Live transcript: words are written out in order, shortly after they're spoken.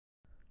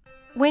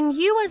When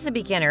you as a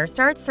beginner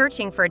start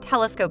searching for a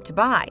telescope to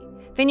buy,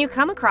 then you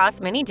come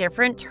across many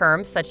different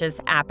terms such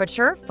as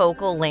aperture,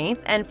 focal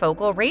length, and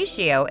focal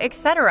ratio,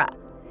 etc.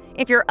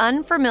 If you're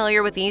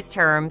unfamiliar with these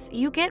terms,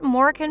 you get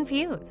more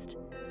confused.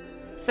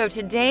 So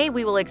today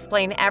we will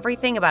explain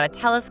everything about a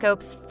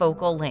telescope's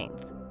focal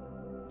length.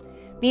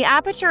 The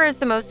aperture is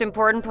the most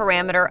important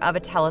parameter of a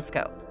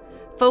telescope.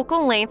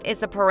 Focal length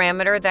is a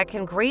parameter that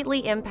can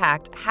greatly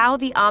impact how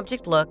the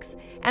object looks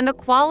and the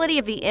quality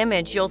of the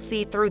image you'll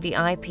see through the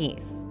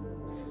eyepiece.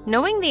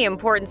 Knowing the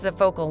importance of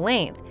focal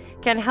length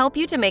can help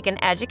you to make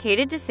an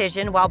educated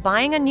decision while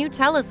buying a new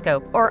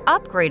telescope or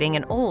upgrading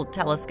an old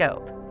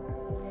telescope.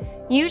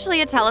 Usually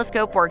a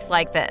telescope works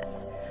like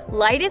this.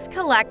 Light is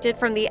collected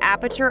from the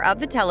aperture of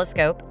the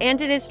telescope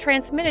and it is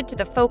transmitted to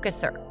the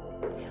focuser,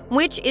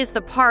 which is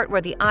the part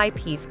where the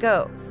eyepiece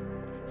goes,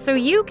 so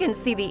you can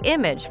see the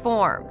image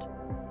formed.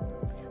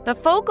 The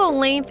focal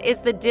length is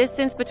the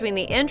distance between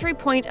the entry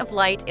point of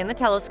light in the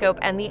telescope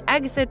and the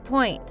exit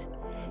point.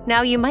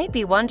 Now you might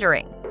be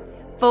wondering,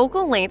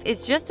 focal length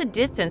is just a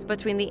distance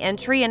between the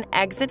entry and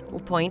exit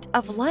point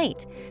of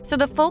light, so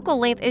the focal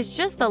length is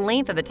just the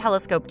length of the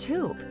telescope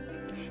tube.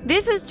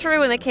 This is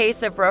true in the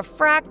case of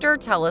refractor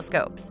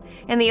telescopes.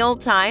 In the old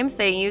times,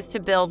 they used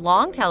to build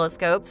long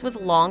telescopes with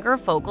longer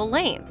focal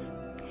lengths.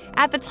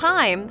 At the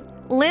time,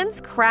 lens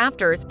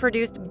crafters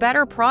produced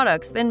better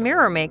products than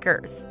mirror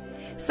makers.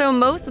 So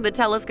most of the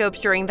telescopes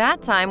during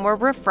that time were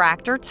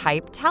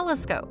refractor-type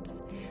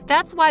telescopes.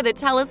 That's why the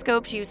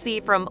telescopes you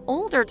see from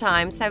older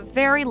times have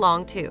very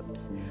long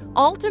tubes,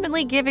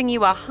 ultimately giving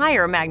you a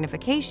higher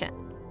magnification.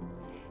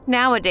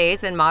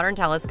 Nowadays, in modern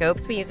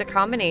telescopes, we use a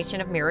combination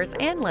of mirrors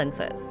and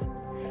lenses.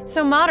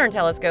 So modern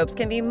telescopes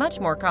can be much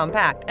more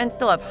compact and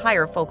still have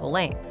higher focal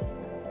lengths,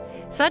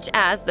 such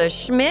as the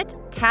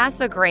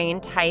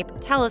Schmidt-Cassegrain type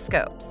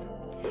telescopes.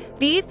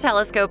 These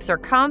telescopes are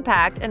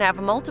compact and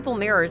have multiple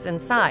mirrors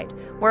inside,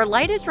 where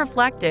light is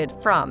reflected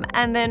from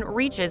and then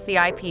reaches the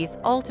eyepiece,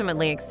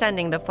 ultimately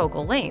extending the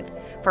focal length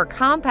for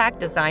compact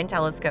design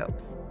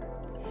telescopes.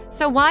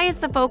 So why is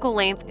the focal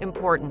length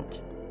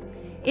important?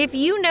 If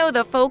you know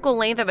the focal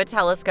length of a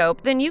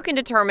telescope, then you can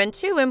determine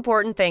two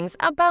important things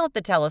about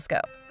the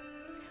telescope.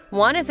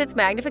 One is its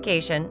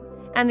magnification,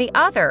 and the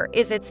other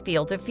is its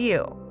field of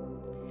view.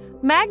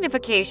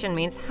 Magnification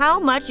means how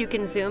much you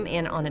can zoom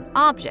in on an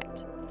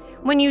object.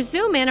 When you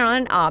zoom in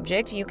on an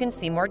object, you can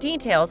see more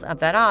details of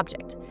that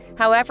object.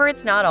 However,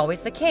 it's not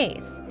always the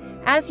case.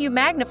 As you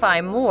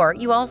magnify more,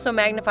 you also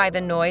magnify the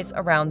noise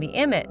around the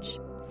image.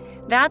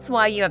 That's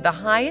why you have the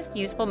highest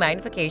useful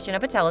magnification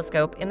of a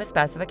telescope in the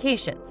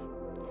specifications.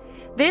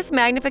 This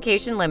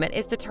magnification limit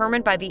is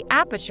determined by the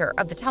aperture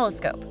of the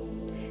telescope.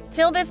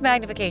 Till this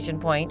magnification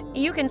point,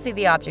 you can see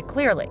the object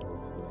clearly.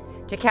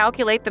 To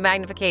calculate the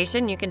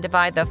magnification, you can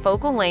divide the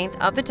focal length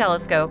of the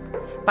telescope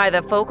by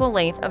the focal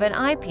length of an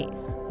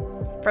eyepiece.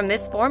 From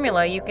this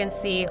formula, you can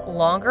see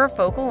longer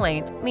focal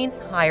length means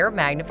higher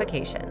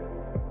magnification.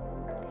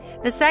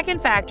 The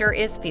second factor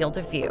is field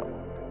of view.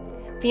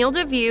 Field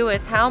of view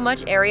is how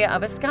much area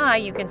of a sky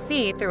you can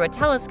see through a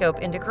telescope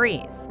in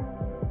degrees.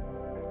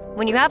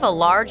 When you have a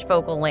large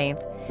focal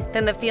length,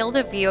 then the field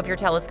of view of your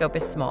telescope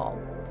is small.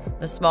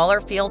 The smaller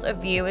field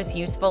of view is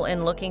useful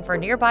in looking for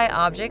nearby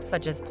objects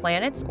such as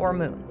planets or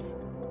moons.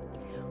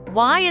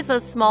 Why is a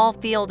small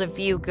field of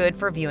view good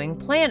for viewing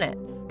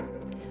planets?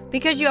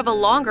 Because you have a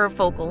longer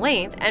focal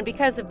length, and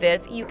because of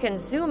this, you can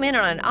zoom in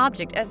on an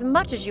object as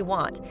much as you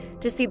want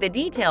to see the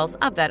details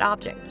of that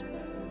object.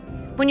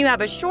 When you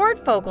have a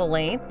short focal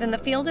length, then the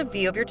field of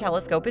view of your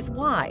telescope is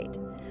wide.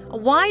 A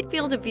wide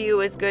field of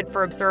view is good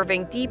for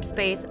observing deep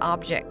space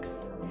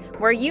objects,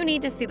 where you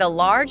need to see the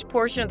large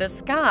portion of the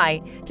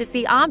sky to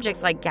see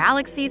objects like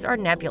galaxies or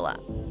nebula.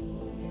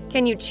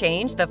 Can you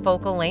change the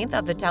focal length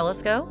of the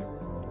telescope?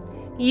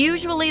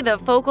 Usually, the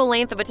focal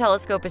length of a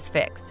telescope is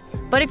fixed,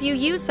 but if you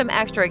use some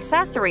extra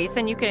accessories,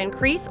 then you can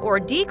increase or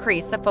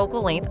decrease the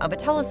focal length of a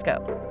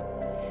telescope.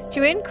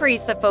 To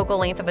increase the focal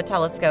length of a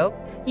telescope,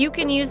 you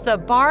can use the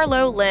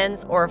Barlow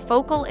lens or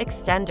focal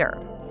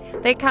extender.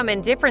 They come in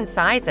different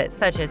sizes,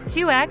 such as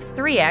 2x,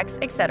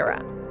 3x,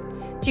 etc.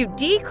 To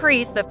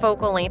decrease the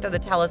focal length of the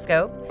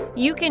telescope,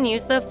 you can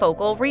use the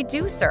focal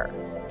reducer.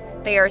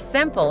 They are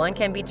simple and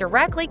can be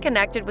directly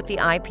connected with the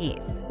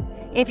eyepiece.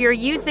 If you're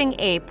using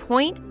a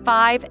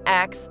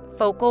 0.5x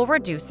focal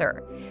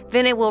reducer,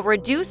 then it will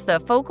reduce the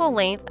focal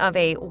length of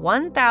a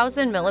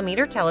 1000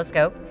 mm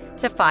telescope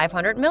to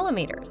 500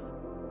 mm.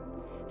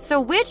 So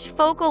which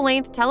focal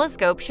length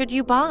telescope should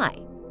you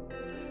buy?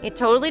 It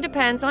totally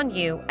depends on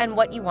you and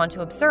what you want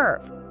to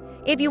observe.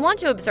 If you want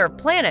to observe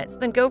planets,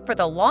 then go for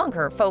the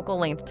longer focal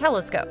length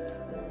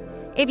telescopes.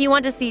 If you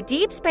want to see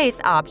deep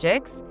space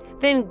objects,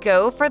 then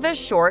go for the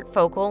short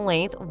focal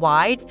length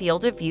wide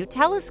field of view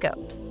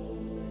telescopes.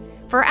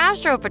 For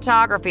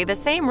astrophotography, the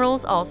same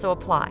rules also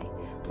apply.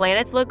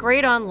 Planets look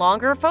great on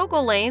longer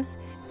focal lengths,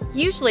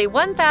 usually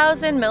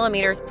 1000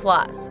 mm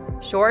plus.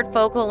 Short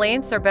focal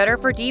lengths are better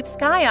for deep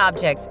sky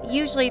objects,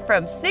 usually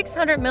from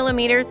 600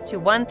 mm to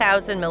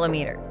 1000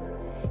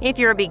 mm. If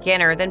you're a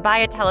beginner, then buy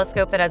a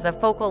telescope that has a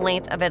focal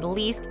length of at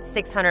least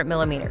 600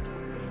 millimeters.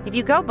 If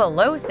you go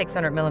below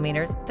 600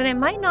 millimeters, then it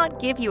might not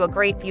give you a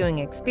great viewing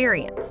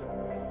experience.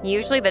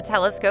 Usually the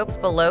telescopes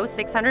below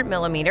 600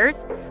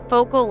 millimeters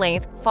focal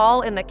length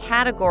fall in the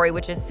category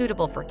which is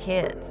suitable for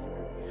kids.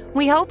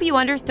 We hope you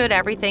understood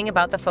everything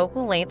about the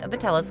focal length of the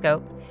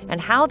telescope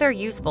and how they're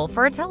useful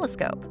for a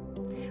telescope.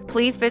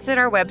 Please visit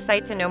our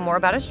website to know more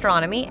about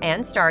astronomy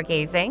and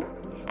stargazing.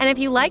 And if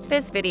you liked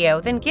this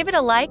video, then give it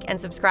a like and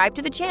subscribe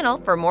to the channel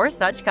for more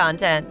such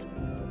content.